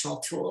emotional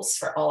tools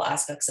for all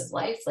aspects of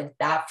life. Like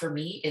that for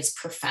me is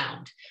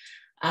profound.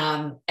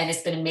 And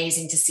it's been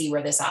amazing to see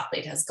where this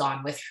athlete has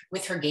gone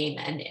with her game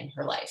and in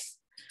her life.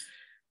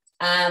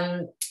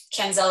 Ken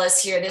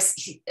Zellis here, this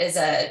is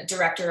a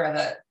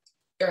director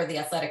the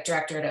athletic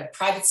director at a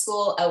private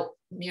school out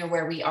near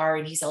where we are.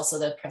 And he's also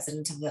the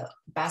president of the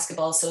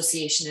basketball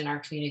association in our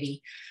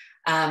community.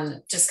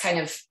 Just kind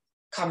of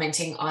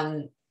commenting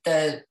on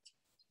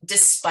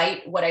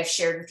despite what I've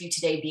shared with you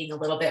today being a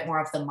little bit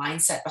more of the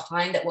mindset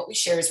behind that, what we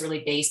share is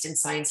really based in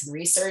science and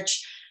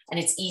research, and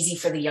it's easy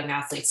for the young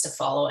athletes to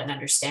follow and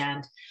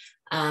understand.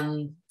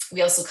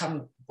 We also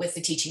come with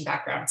the teaching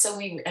background,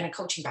 and a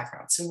coaching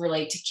background. So we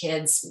relate to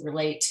kids, we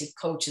relate to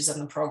coaches on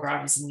the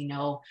programs, and we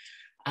know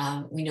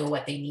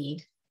what they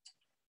need.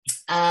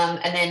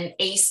 And then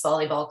ACE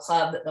Volleyball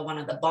Club, the one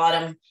at the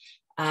bottom.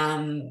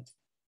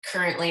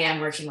 Currently,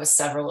 I'm working with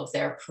several of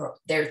their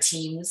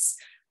teams,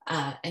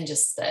 and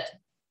just that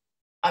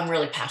I'm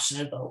really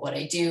passionate about what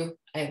I do.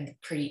 I'm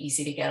pretty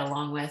easy to get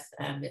along with,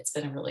 and it's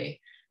been a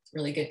really,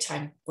 really good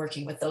time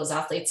working with those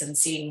athletes and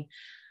seeing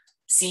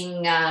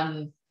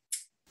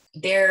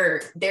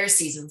their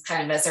seasons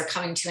kind of as they're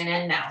coming to an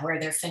end now, where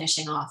they're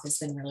finishing off, has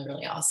been really,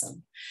 really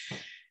awesome.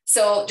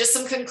 So just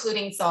some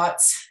concluding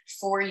thoughts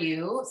for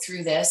you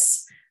through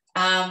this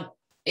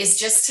is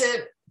just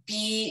to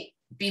be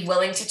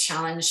willing to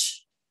challenge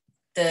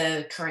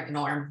the current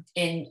norm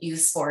in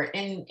youth sport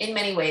in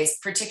many ways,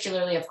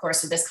 particularly, of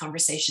course, with this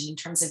conversation in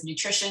terms of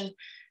nutrition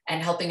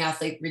and helping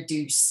athletes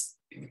reduce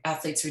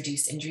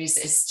injuries.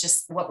 Is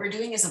just what we're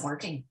doing isn't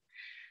working.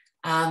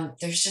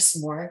 There's just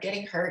more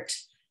getting hurt.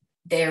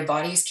 Their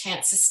bodies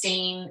can't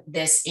sustain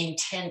this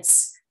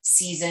intense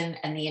season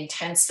and the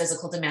intense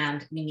physical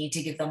demand. We need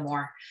to give them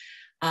more.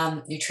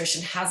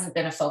 Nutrition hasn't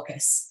been a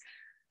focus,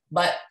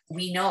 but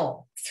we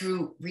know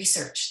through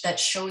research that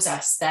shows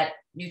us that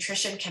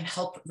nutrition can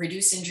help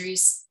reduce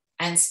injuries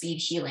and speed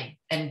healing.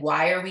 And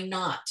why are we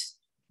not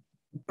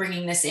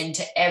bringing this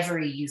into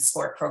every youth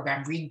sport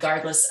program,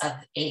 regardless of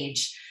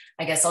age?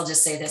 I guess I'll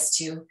just say this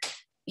too,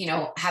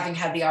 having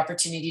had the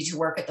opportunity to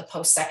work at the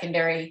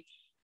post-secondary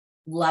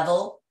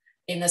level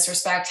in this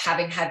respect,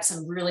 having had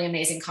some really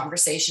amazing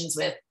conversations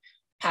with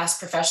past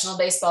professional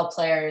baseball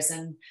players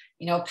and,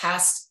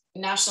 past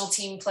national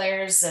team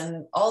players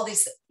and all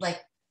these,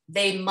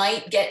 they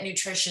might get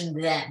nutrition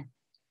then.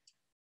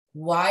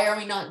 Why are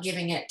we not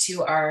giving it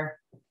to our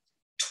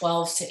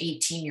 12 to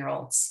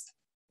 18-year-olds?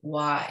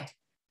 Why?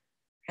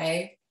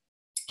 Okay.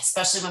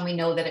 Especially when we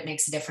know that it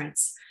makes a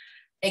difference.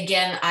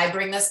 Again, I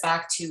bring this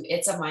back to,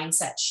 it's a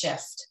mindset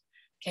shift.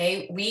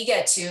 Okay. We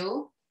get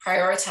to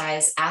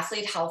prioritize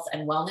athlete health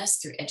and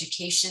wellness through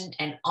education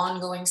and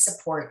ongoing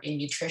support in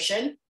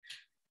nutrition,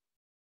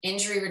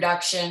 injury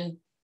reduction,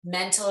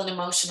 mental and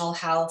emotional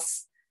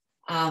health,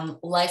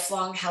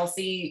 lifelong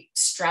healthy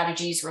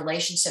strategies,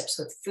 relationships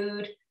with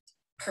food,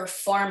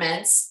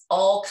 performance,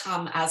 all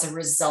come as a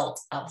result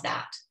of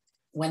that,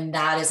 when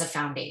that is a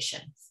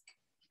foundation.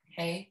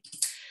 Okay.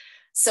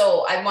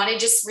 So I want to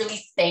just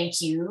really thank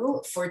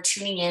you for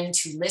tuning in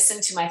to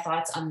listen to my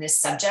thoughts on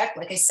this subject.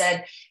 Like I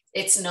said,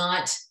 it's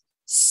not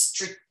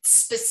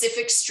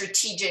specific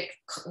strategic,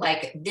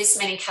 like this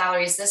many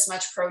calories, this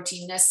much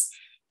protein,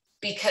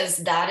 because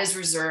that is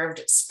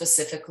reserved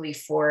specifically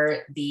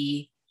for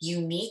the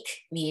unique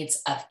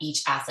needs of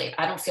each athlete.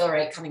 I don't feel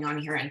right coming on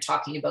here and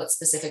talking about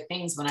specific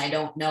things when I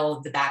don't know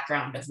the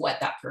background of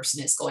what that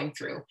person is going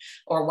through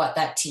or what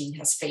that team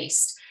has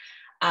faced.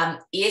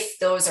 If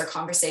those are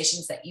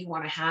conversations that you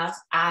want to have,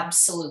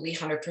 absolutely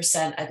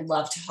 100%. I'd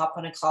love to hop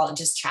on a call and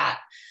just chat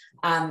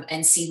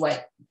and see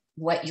what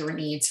your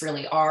needs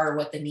really are,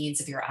 what the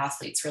needs of your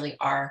athletes really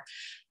are.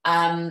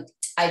 I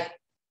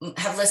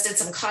have listed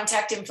some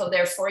contact info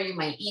there for you.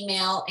 My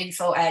email,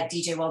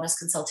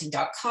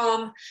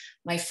 info@djwellnessconsulting.com,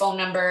 my phone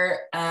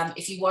number.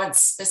 If you want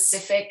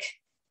specific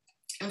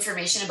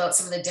information about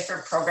some of the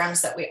different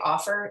programs that we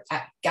offer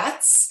at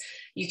GUTS,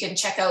 you can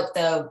check out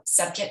the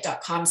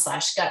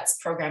subkit.com/GUTS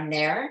program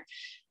there.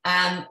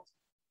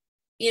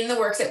 In the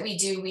work that we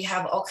do, we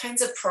have all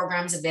kinds of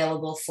programs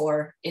available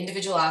for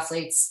individual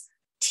athletes,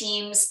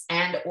 teams,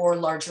 and or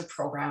larger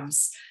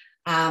programs.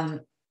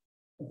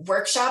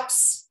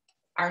 Workshops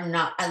are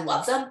not, I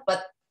love them,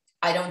 but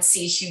I don't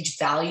see a huge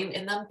value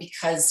in them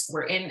because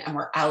we're in and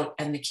we're out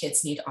and the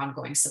kids need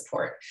ongoing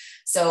support.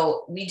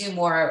 So we do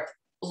more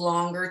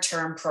longer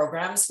term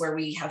programs where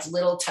we have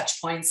little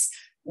touch points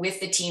with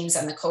the teams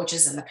and the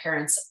coaches and the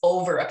parents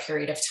over a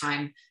period of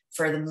time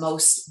for the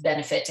most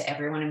benefit to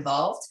everyone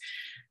involved.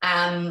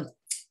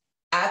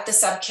 At the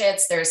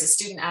subkits, there's a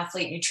student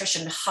athlete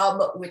nutrition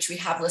hub, which we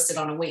have listed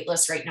on a wait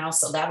list right now.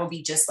 So that'll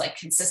be just like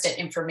consistent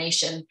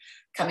information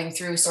coming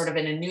through sort of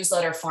in a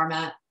newsletter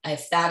format,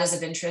 if that is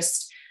of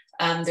interest.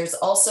 There's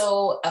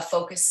also a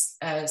focus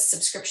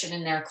subscription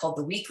in there called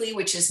the weekly,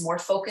 which is more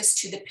focused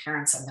to the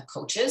parents and the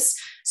coaches.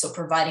 So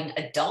providing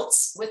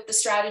adults with the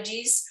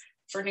strategies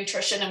for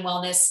nutrition and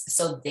wellness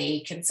so they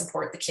can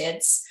support the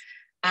kids.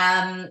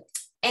 And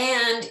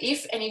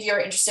if any of you are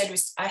interested,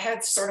 I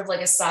have sort of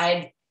like a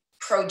side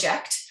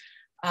project,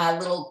 a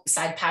little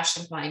side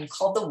passion of mine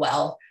called The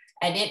Well.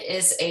 And it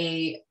is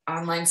a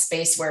online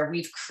space where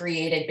we've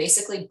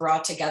basically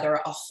brought together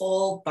a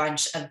whole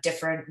bunch of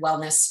different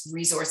wellness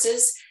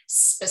resources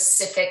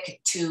specific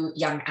to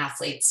young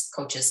athletes,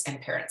 coaches, and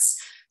parents.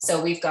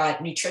 So we've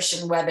got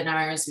nutrition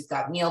webinars, we've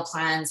got meal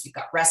plans, we've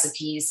got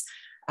recipes,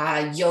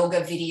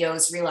 yoga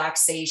videos,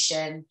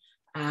 relaxation,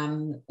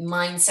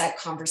 mindset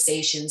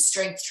conversations,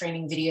 strength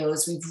training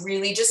videos. We've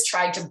really just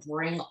tried to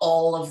bring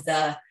all of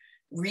the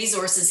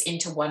resources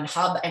into one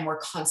hub, and we're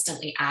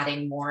constantly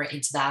adding more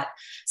into that.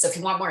 So if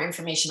you want more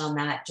information on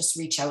that, just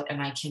reach out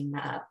and I can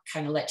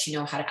kind of let you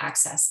know how to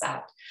access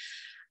that.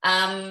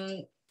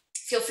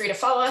 Feel free to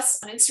follow us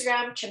on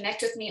Instagram,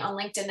 connect with me on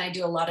LinkedIn. I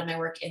do a lot of my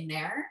work in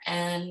there.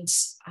 And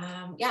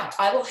yeah,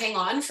 I will hang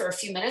on for a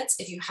few minutes.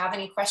 If you have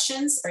any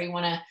questions or you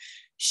want to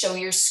show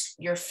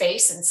your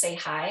face and say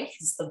hi,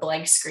 because the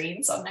blank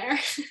screen's on there.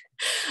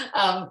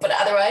 But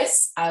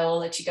otherwise, I will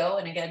let you go.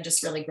 And again,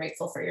 just really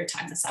grateful for your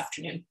time this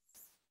afternoon.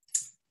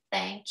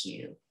 Thank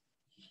you.